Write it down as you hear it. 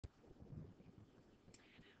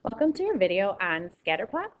Welcome to your video on scatter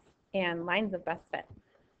plots and lines of best fit.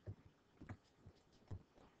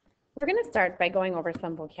 We're going to start by going over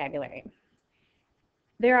some vocabulary.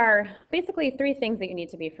 There are basically three things that you need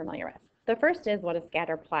to be familiar with. The first is what a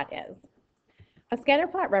scatter plot is. A scatter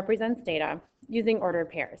plot represents data using ordered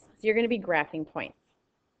pairs. So you're going to be graphing points.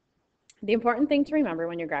 The important thing to remember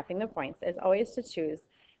when you're graphing the points is always to choose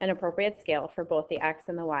an appropriate scale for both the x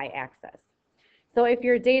and the y axis. So if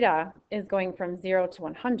your data is going from 0 to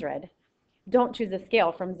 100, don't choose a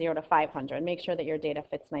scale from 0 to 500. Make sure that your data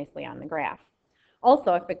fits nicely on the graph.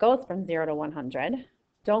 Also, if it goes from 0 to 100,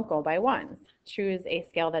 don't go by ones. Choose a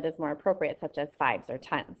scale that is more appropriate, such as 5s or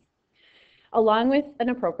 10s. Along with an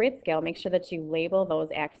appropriate scale, make sure that you label those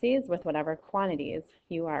axes with whatever quantities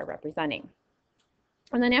you are representing.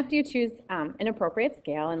 And then after you choose an appropriate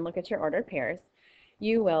scale and look at your ordered pairs,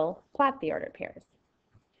 you will plot the ordered pairs.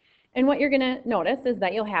 And what you're going to notice is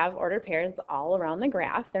that you'll have ordered pairs all around the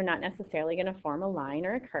graph. They're not necessarily going to form a line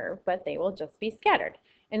or a curve, but they will just be scattered.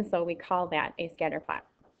 And so we call that a scatter plot.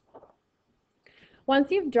 Once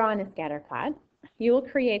you've drawn a scatter plot, you will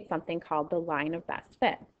create something called the line of best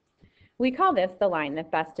fit. We call this the line that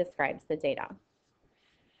best describes the data.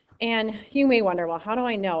 And you may wonder, well, how do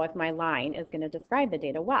I know if my line is going to describe the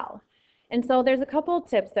data well? And so there's a couple of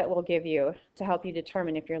tips that we'll give you to help you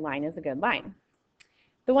determine if your line is a good line.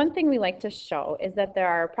 The one thing we like to show is that there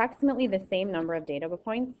are approximately the same number of data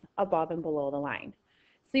points above and below the line.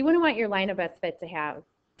 So you wouldn't want your line of best fit to have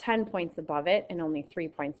 10 points above it and only 3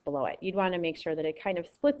 points below it. You'd want to make sure that it kind of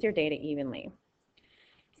splits your data evenly.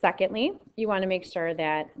 Secondly, you want to make sure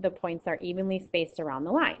that the points are evenly spaced around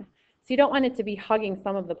the line. So you don't want it to be hugging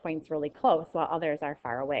some of the points really close while others are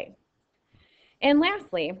far away. And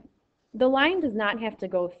lastly, the line does not have to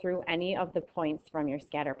go through any of the points from your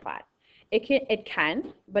scatter plot. It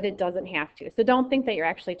can, but it doesn't have to. So don't think that you're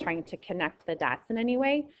actually trying to connect the dots in any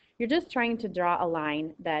way. You're just trying to draw a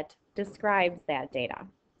line that describes that data.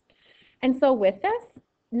 And so with this,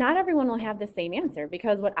 not everyone will have the same answer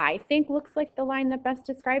because what I think looks like the line that best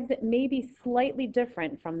describes it may be slightly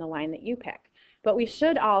different from the line that you pick. But we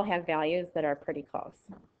should all have values that are pretty close.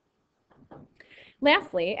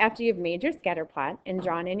 Lastly, after you've made your scatter plot and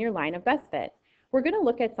drawn in your line of best fit, we're going to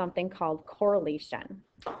look at something called correlation.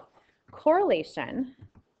 Correlation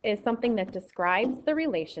is something that describes the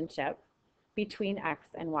relationship between x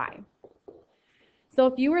and y. So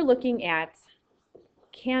if you were looking at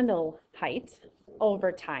candle height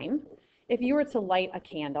over time, if you were to light a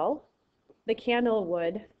candle, the candle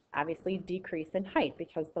would obviously decrease in height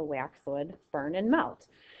because the wax would burn and melt.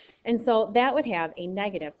 And so that would have a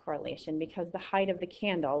negative correlation because the height of the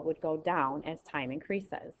candle would go down as time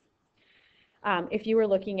increases. If you were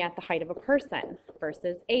looking at the height of a person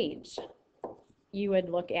versus age, you would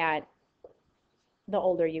look at the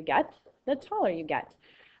older you get, the taller you get.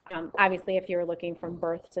 Obviously, if you were looking from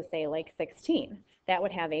birth to say like 16, that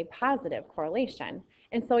would have a positive correlation.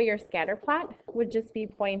 And so your scatter plot would just be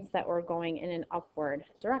points that were going in an upward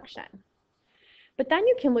direction. But then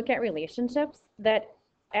you can look at relationships that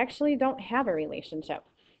actually don't have a relationship.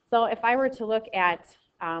 So if I were to look at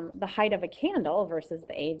the height of a candle versus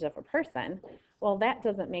the age of a person, well, that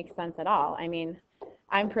doesn't make sense at all. I mean,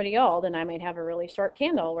 I'm pretty old and I might have a really short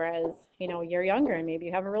candle, whereas, you know, you're younger and maybe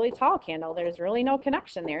you have a really tall candle. There's really no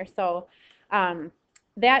connection there. So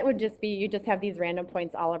that would just be, you just have these random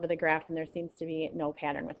points all over the graph and there seems to be no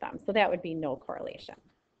pattern with them. So that would be no correlation.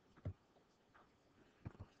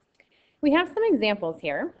 We have some examples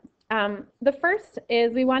here. The first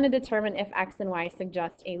is we want to determine if x and y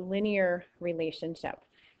suggest a linear relationship.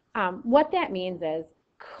 What that means is,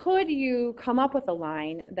 could you come up with a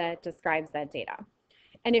line that describes that data?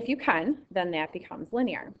 And if you can, then that becomes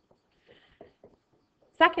linear.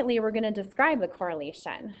 Secondly, we're going to describe the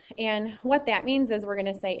correlation. And what that means is we're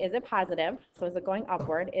going to say, is it positive? So is it going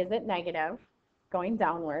upward? Is it negative, going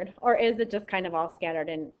downward? Or is it just kind of all scattered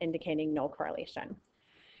and indicating no correlation?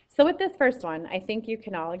 So with this first one, I think you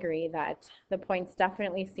can all agree that the points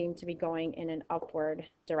definitely seem to be going in an upward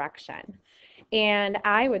direction. And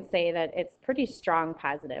I would say that it's pretty strong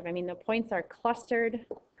positive. I mean, the points are clustered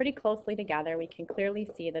pretty closely together. We can clearly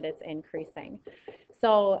see that it's increasing.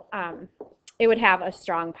 So it would have a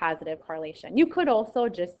strong positive correlation. You could also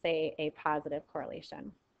just say a positive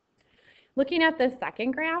correlation. Looking at the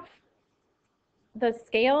second graph, the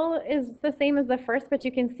scale is the same as the first, but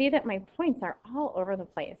you can see that my points are all over the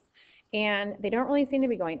place. And they don't really seem to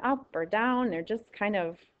be going up or down. They're just kind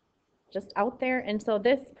of just out there. And so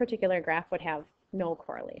this particular graph would have no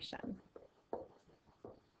correlation.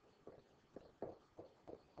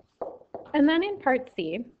 And then in part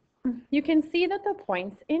C, you can see that the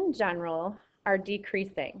points in general are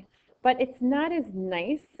decreasing. but it's not as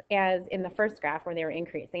nice as in the first graph where they were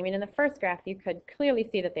increasing. I mean, in the first graph, you could clearly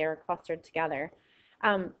see that they were clustered together.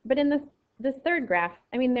 But in this third graph,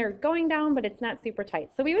 I mean, they're going down, but it's not super tight.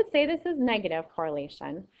 So we would say this is negative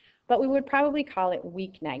correlation, but we would probably call it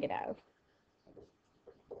weak negative,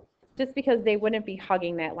 just because they wouldn't be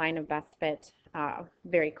hugging that line of best fit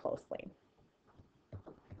very closely.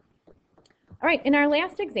 All right, in our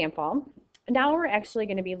last example, now we're actually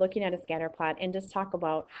going to be looking at a scatter plot and just talk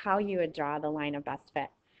about how you would draw the line of best fit.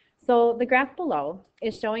 So the graph below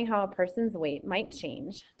is showing how a person's weight might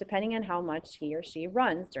change depending on how much he or she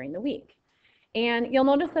runs during the week. And you'll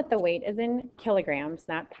notice that the weight is in kilograms,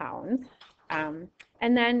 not pounds. And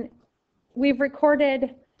then we've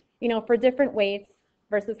recorded, for different weights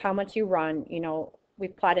versus how much you run,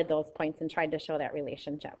 we've plotted those points and tried to show that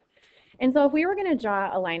relationship. And so if we were going to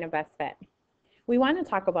draw a line of best fit, we want to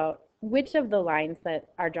talk about which of the lines that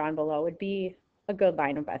are drawn below would be a good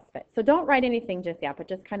line of best fit. So don't write anything just yet, but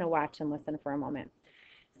just kind of watch and listen for a moment.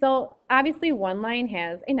 So obviously one line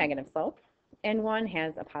has a negative slope and one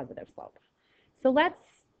has a positive slope. So let's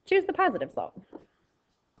choose the positive slope.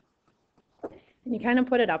 And you kind of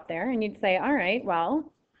put it up there and you'd say, all right,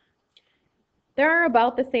 well, there are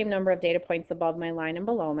about the same number of data points above my line and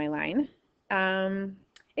below my line.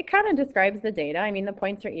 It kind of describes the data. I mean, the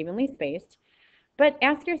points are evenly spaced. But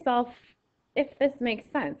ask yourself if this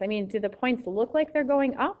makes sense. I mean, do the points look like they're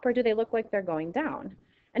going up or do they look like they're going down?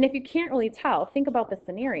 And if you can't really tell, think about the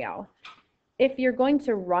scenario. If you're going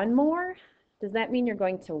to run more, does that mean you're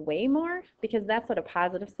going to weigh more? Because that's what a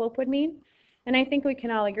positive slope would mean. And I think we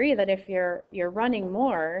can all agree that if you're running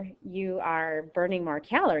more, you are burning more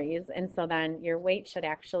calories, and so then your weight should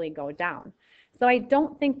actually go down. So I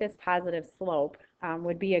don't think this positive slope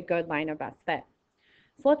would be a good line of best fit.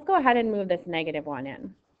 So let's go ahead and move this negative one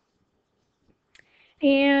in.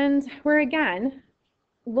 And we're again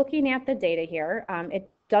looking at the data here. It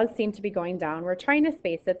does seem to be going down. We're trying to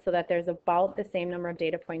space it so that there's about the same number of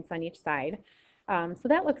data points on each side. So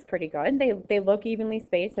that looks pretty good. They look evenly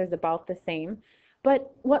spaced. There's about the same.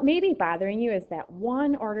 But what may be bothering you is that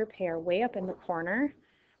one order pair way up in the corner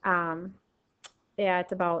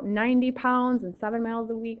at about 90 pounds and 7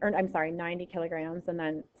 miles a week, or I'm sorry, 90 kilograms and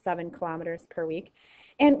then 7 kilometers per week.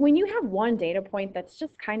 And when you have one data point that's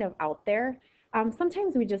just kind of out there,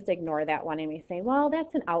 sometimes we just ignore that one and we say, well,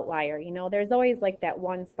 that's an outlier. There's always like that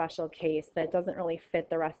one special case that doesn't really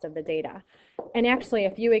fit the rest of the data. And actually,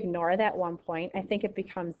 if you ignore that one point, I think it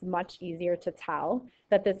becomes much easier to tell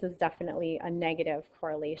that this is definitely a negative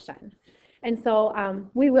correlation. And so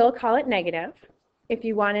we will call it negative. If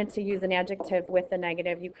you wanted to use an adjective with the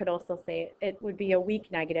negative, you could also say it would be a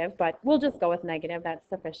weak negative, but we'll just go with negative. That's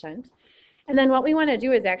sufficient. And then what we want to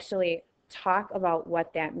do is actually talk about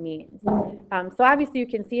what that means. So obviously you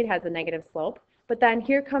can see it has a negative slope, but then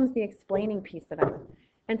here comes the explaining piece of it.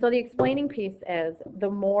 And so the explaining piece is the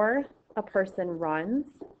more a person runs,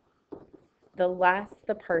 the less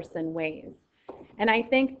the person weighs. And I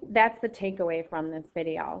think that's the takeaway from this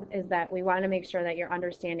video, is that we want to make sure that you're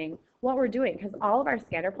understanding what we're doing, because all of our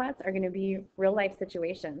scatter plots are going to be real life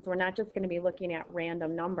situations. We're not just going to be looking at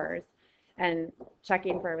random numbers and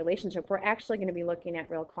checking for a relationship. We're actually going to be looking at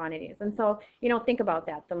real quantities. And so, think about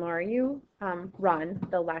that. The more you run,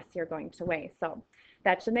 the less you're going to weigh. So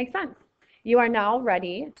that should make sense. You are now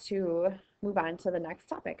ready to move on to the next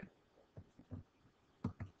topic.